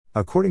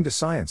According to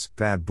science,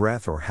 bad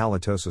breath or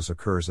halitosis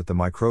occurs at the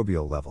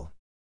microbial level.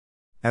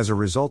 As a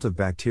result of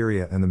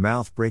bacteria in the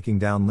mouth breaking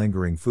down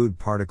lingering food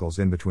particles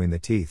in between the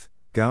teeth,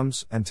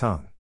 gums, and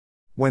tongue.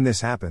 When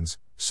this happens,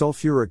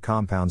 sulfuric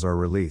compounds are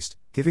released,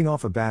 giving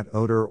off a bad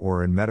odor,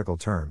 or in medical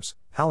terms,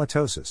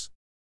 halitosis.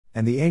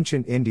 And the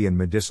ancient Indian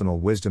medicinal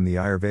wisdom, the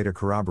Ayurveda,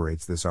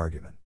 corroborates this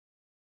argument.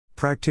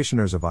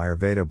 Practitioners of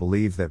Ayurveda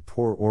believe that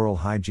poor oral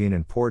hygiene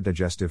and poor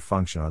digestive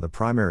function are the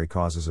primary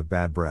causes of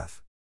bad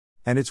breath.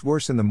 And it's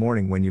worse in the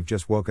morning when you've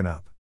just woken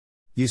up.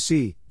 You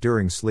see,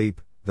 during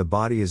sleep, the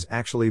body is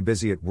actually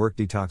busy at work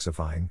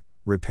detoxifying,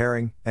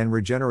 repairing, and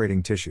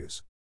regenerating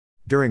tissues.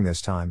 During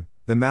this time,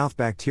 the mouth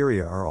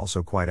bacteria are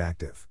also quite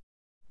active.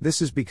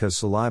 This is because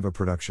saliva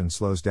production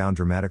slows down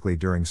dramatically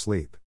during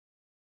sleep.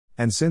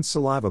 And since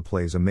saliva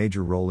plays a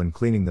major role in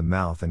cleaning the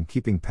mouth and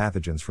keeping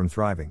pathogens from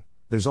thriving,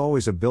 there's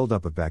always a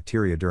buildup of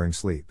bacteria during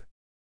sleep.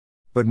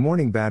 But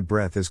morning bad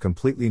breath is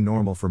completely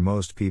normal for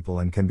most people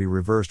and can be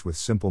reversed with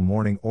simple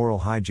morning oral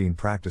hygiene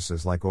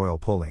practices like oil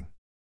pulling.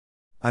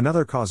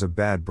 Another cause of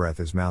bad breath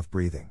is mouth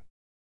breathing.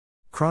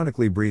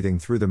 Chronically breathing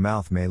through the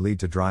mouth may lead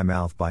to dry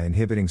mouth by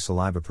inhibiting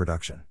saliva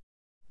production.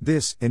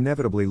 This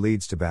inevitably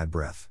leads to bad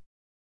breath.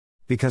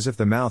 Because if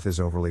the mouth is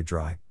overly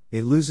dry,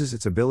 it loses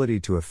its ability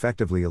to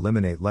effectively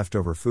eliminate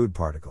leftover food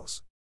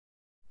particles.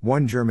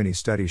 One Germany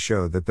study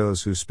showed that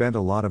those who spend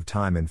a lot of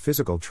time in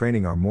physical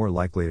training are more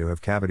likely to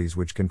have cavities,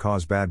 which can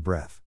cause bad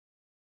breath.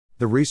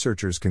 The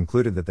researchers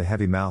concluded that the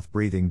heavy mouth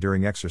breathing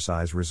during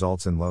exercise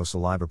results in low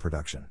saliva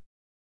production.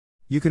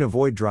 You can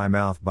avoid dry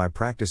mouth by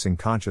practicing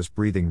conscious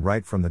breathing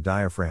right from the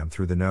diaphragm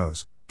through the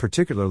nose,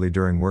 particularly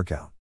during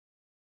workout.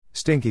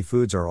 Stinky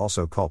foods are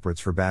also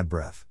culprits for bad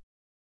breath.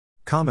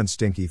 Common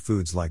stinky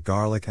foods like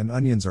garlic and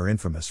onions are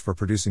infamous for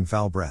producing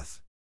foul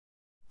breath.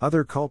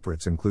 Other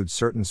culprits include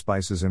certain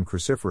spices and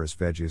cruciferous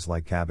veggies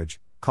like cabbage,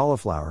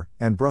 cauliflower,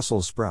 and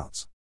Brussels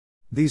sprouts.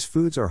 These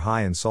foods are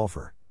high in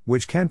sulfur,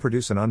 which can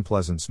produce an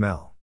unpleasant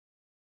smell.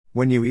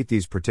 When you eat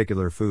these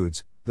particular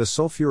foods, the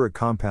sulfuric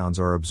compounds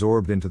are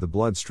absorbed into the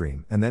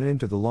bloodstream and then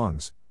into the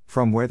lungs,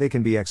 from where they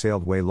can be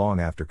exhaled way long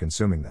after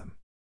consuming them.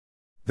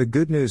 The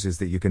good news is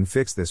that you can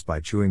fix this by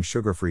chewing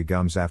sugar-free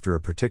gums after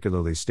a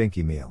particularly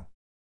stinky meal.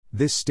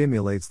 This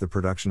stimulates the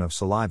production of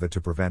saliva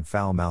to prevent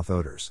foul mouth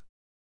odors.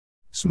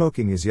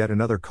 Smoking is yet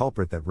another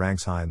culprit that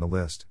ranks high in the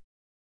list.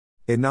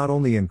 It not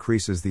only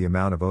increases the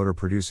amount of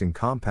odor-producing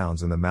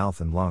compounds in the mouth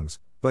and lungs,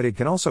 but it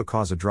can also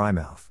cause a dry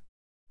mouth.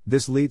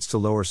 This leads to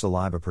lower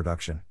saliva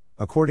production,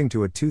 according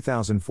to a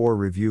 2004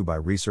 review by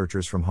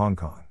researchers from Hong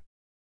Kong.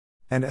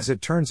 And as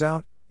it turns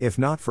out, if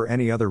not for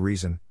any other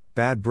reason,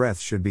 bad breath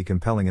should be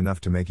compelling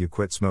enough to make you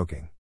quit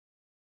smoking.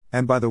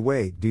 And by the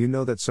way, do you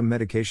know that some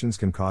medications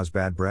can cause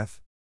bad breath?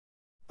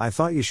 I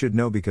thought you should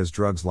know, because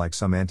drugs like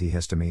some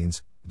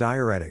antihistamines,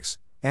 diuretics,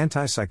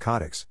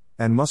 antipsychotics,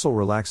 and muscle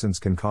relaxants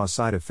can cause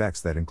side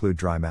effects that include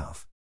dry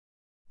mouth.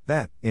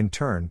 That, in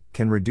turn,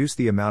 can reduce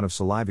the amount of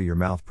saliva your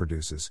mouth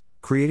produces,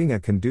 creating a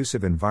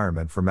conducive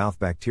environment for mouth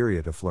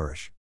bacteria to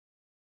flourish.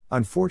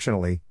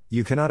 Unfortunately,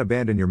 you cannot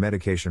abandon your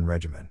medication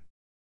regimen.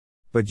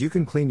 But you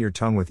can clean your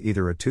tongue with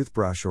either a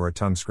toothbrush or a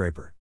tongue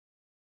scraper.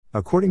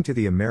 According to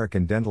the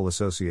American Dental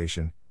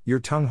Association, your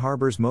tongue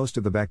harbors most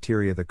of the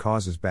bacteria that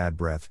causes bad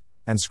breath,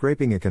 and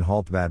scraping it can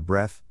halt bad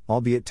breath,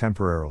 albeit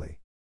temporarily.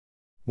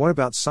 What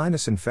about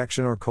sinus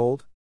infection or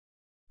cold?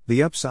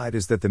 The upside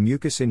is that the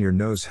mucus in your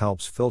nose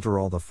helps filter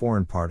all the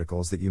foreign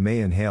particles that you may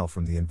inhale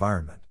from the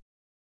environment.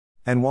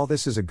 And while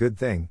this is a good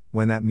thing,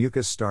 when that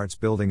mucus starts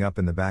building up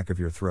in the back of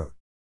your throat,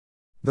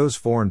 those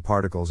foreign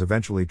particles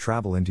eventually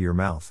travel into your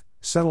mouth,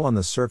 settle on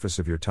the surface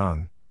of your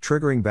tongue,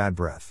 triggering bad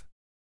breath.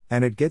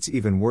 And it gets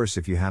even worse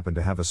if you happen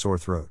to have a sore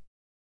throat.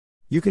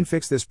 You can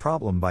fix this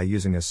problem by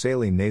using a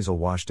saline nasal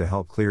wash to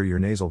help clear your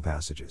nasal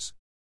passages.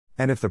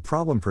 And if the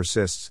problem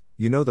persists,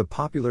 you know the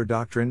popular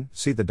doctrine,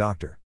 see the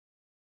doctor.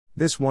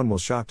 This one will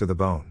shock to the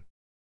bone.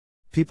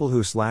 People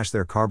who slash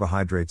their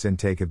carbohydrates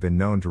intake have been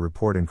known to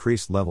report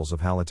increased levels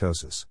of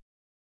halitosis.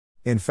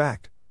 In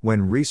fact,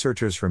 when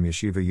researchers from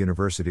Yeshiva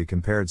University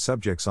compared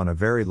subjects on a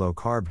very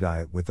low-carb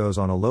diet with those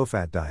on a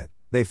low-fat diet,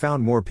 they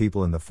found more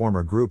people in the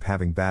former group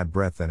having bad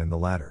breath than in the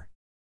latter.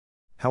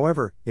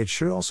 However, it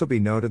should also be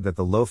noted that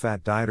the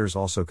low-fat dieters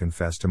also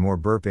confess to more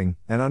burping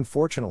and,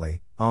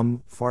 unfortunately,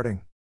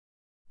 farting.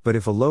 But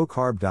if a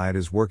low-carb diet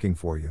is working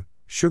for you,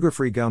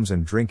 sugar-free gums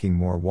and drinking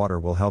more water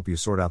will help you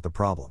sort out the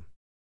problem.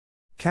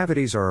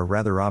 Cavities are a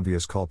rather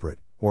obvious culprit,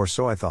 or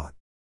so I thought.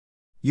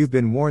 You've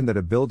been warned that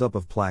a buildup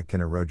of plaque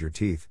can erode your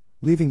teeth,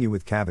 leaving you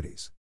with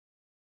cavities.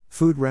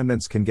 Food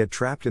remnants can get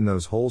trapped in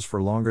those holes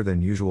for longer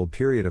than usual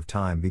period of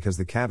time because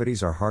the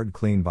cavities are hard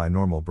cleaned by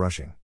normal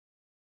brushing.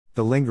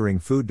 The lingering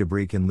food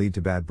debris can lead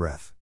to bad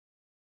breath.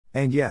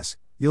 And yes,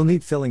 you'll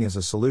need filling as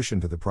a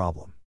solution to the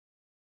problem.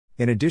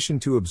 In addition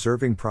to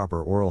observing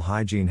proper oral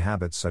hygiene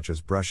habits such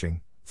as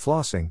brushing,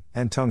 flossing,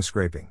 and tongue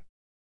scraping.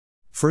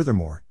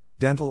 Furthermore,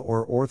 dental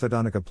or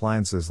orthodontic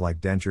appliances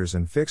like dentures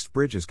and fixed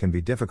bridges can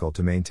be difficult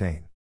to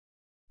maintain.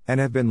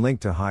 And have been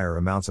linked to higher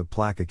amounts of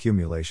plaque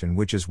accumulation,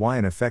 which is why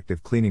an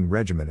effective cleaning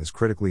regimen is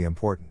critically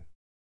important.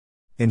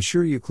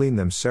 Ensure you clean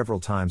them several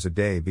times a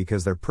day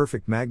because they're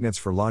perfect magnets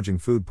for lodging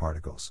food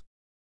particles.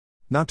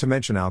 Not to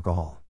mention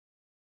alcohol,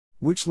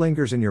 which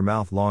lingers in your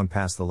mouth long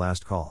past the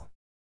last call.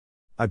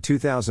 A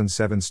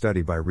 2007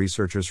 study by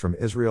researchers from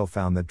Israel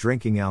found that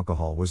drinking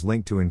alcohol was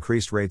linked to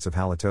increased rates of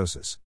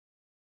halitosis.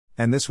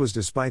 And this was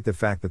despite the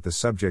fact that the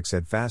subjects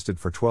had fasted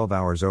for 12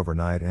 hours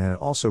overnight and had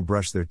also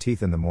brushed their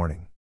teeth in the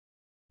morning.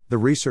 The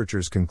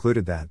researchers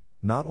concluded that,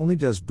 not only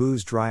does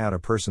booze dry out a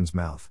person's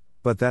mouth,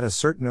 but that a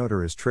certain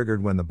odor is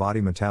triggered when the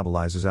body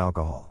metabolizes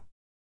alcohol.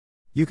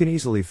 You can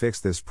easily fix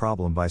this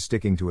problem by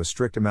sticking to a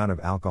strict amount of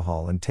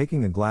alcohol and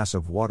taking a glass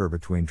of water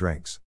between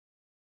drinks.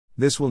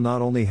 This will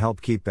not only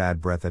help keep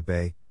bad breath at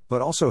bay,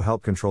 but also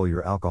help control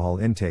your alcohol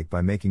intake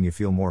by making you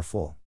feel more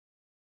full.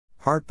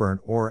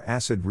 Heartburn or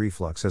acid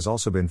reflux has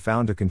also been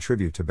found to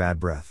contribute to bad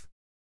breath.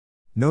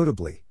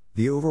 Notably,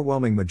 the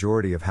overwhelming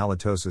majority of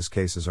halitosis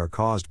cases are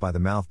caused by the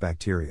mouth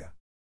bacteria.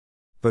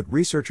 But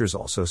researchers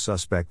also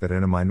suspect that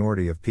in a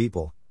minority of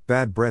people,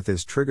 bad breath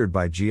is triggered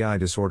by GI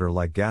disorder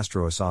like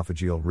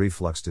gastroesophageal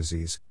reflux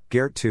disease,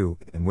 GERD2,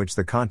 in which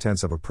the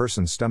contents of a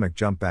person's stomach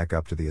jump back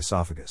up to the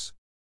esophagus.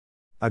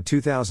 A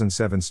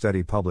 2007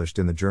 study published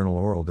in the journal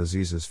Oral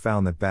Diseases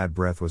found that bad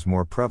breath was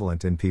more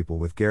prevalent in people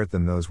with GERD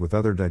than those with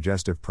other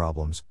digestive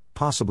problems,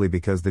 possibly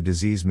because the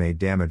disease may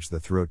damage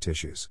the throat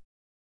tissues.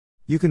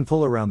 You can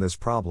pull around this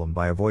problem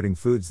by avoiding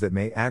foods that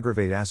may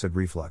aggravate acid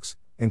reflux,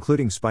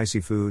 including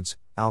spicy foods,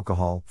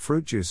 alcohol,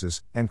 fruit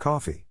juices, and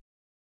coffee.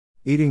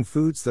 Eating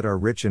foods that are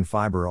rich in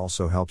fiber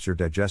also helps your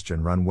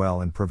digestion run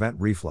well and prevent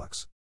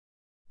reflux.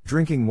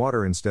 Drinking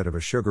water instead of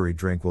a sugary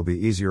drink will be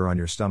easier on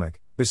your stomach,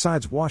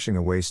 besides washing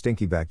away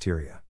stinky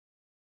bacteria.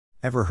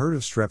 Ever heard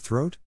of strep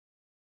throat?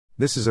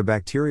 This is a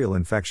bacterial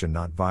infection,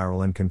 not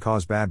viral, and can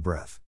cause bad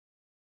breath.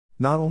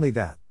 Not only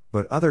that,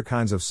 but other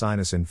kinds of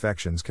sinus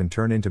infections can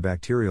turn into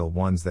bacterial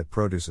ones that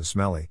produce a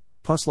smelly,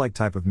 pus-like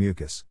type of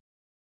mucus.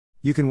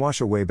 You can wash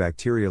away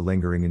bacteria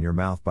lingering in your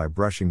mouth by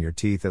brushing your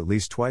teeth at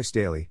least twice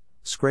daily,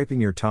 scraping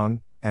your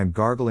tongue, and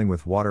gargling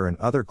with water and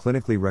other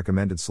clinically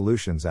recommended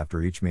solutions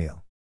after each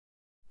meal.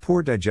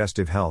 Poor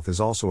digestive health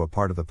is also a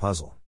part of the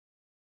puzzle.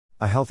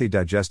 A healthy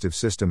digestive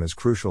system is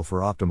crucial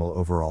for optimal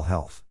overall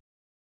health.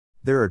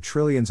 There are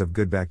trillions of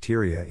good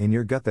bacteria in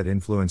your gut that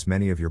influence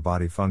many of your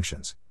body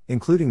functions,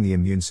 including the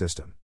immune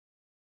system.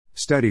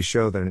 Studies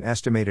show that an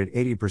estimated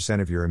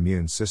 80% of your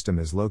immune system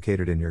is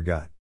located in your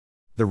gut.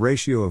 The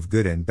ratio of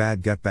good and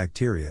bad gut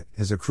bacteria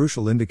is a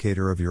crucial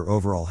indicator of your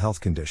overall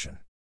health condition.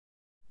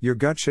 Your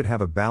gut should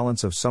have a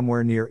balance of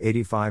somewhere near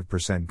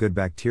 85% good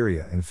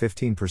bacteria and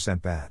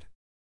 15% bad.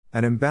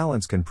 An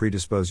imbalance can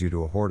predispose you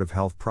to a horde of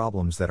health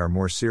problems that are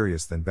more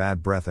serious than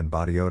bad breath and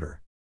body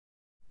odor.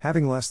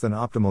 Having less than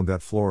optimal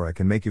gut flora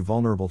can make you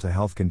vulnerable to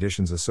health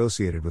conditions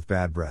associated with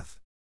bad breath.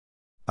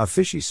 A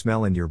fishy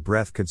smell in your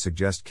breath could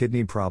suggest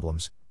kidney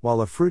problems,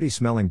 while a fruity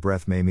smelling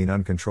breath may mean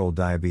uncontrolled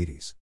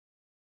diabetes.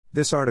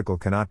 This article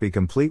cannot be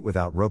complete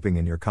without roping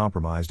in your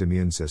compromised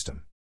immune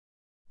system.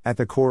 At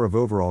the core of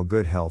overall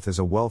good health is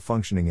a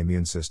well-functioning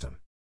immune system.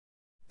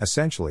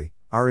 Essentially,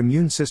 our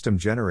immune system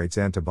generates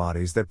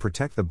antibodies that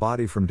protect the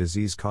body from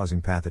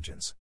disease-causing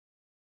pathogens.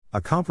 A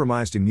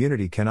compromised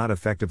immunity cannot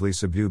effectively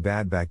subdue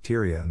bad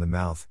bacteria in the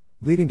mouth,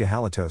 leading to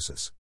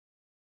halitosis.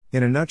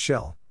 In a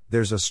nutshell,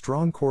 there's a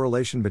strong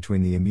correlation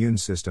between the immune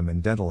system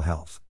and dental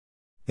health.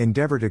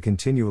 Endeavor to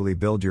continually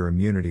build your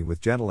immunity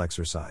with gentle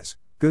exercise,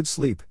 good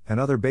sleep, and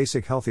other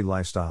basic healthy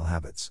lifestyle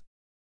habits.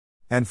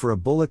 And for a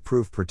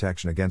bulletproof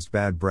protection against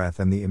bad breath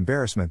and the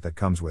embarrassment that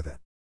comes with it,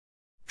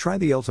 try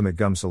the Ultimate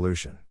Gum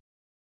Solution.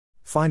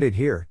 Find it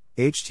here,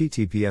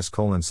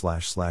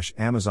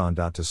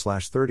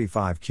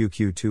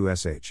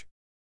 https://amazon.to/35QQ2sh.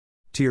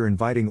 To your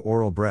inviting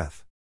oral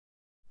breath.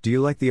 Do you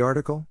like the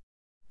article?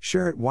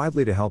 Share it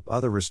widely to help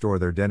others restore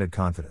their dented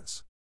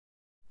confidence.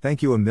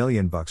 Thank you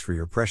 $1,000,000 for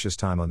your precious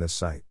time on this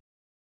site.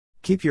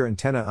 Keep your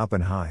antenna up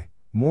and high,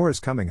 more is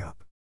coming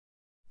up.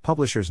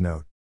 Publisher's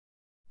note.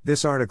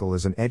 This article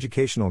is an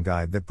educational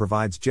guide that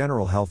provides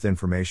general health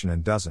information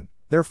and doesn't,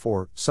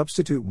 therefore,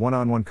 substitute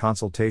one-on-one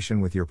consultation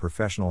with your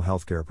professional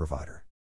healthcare provider.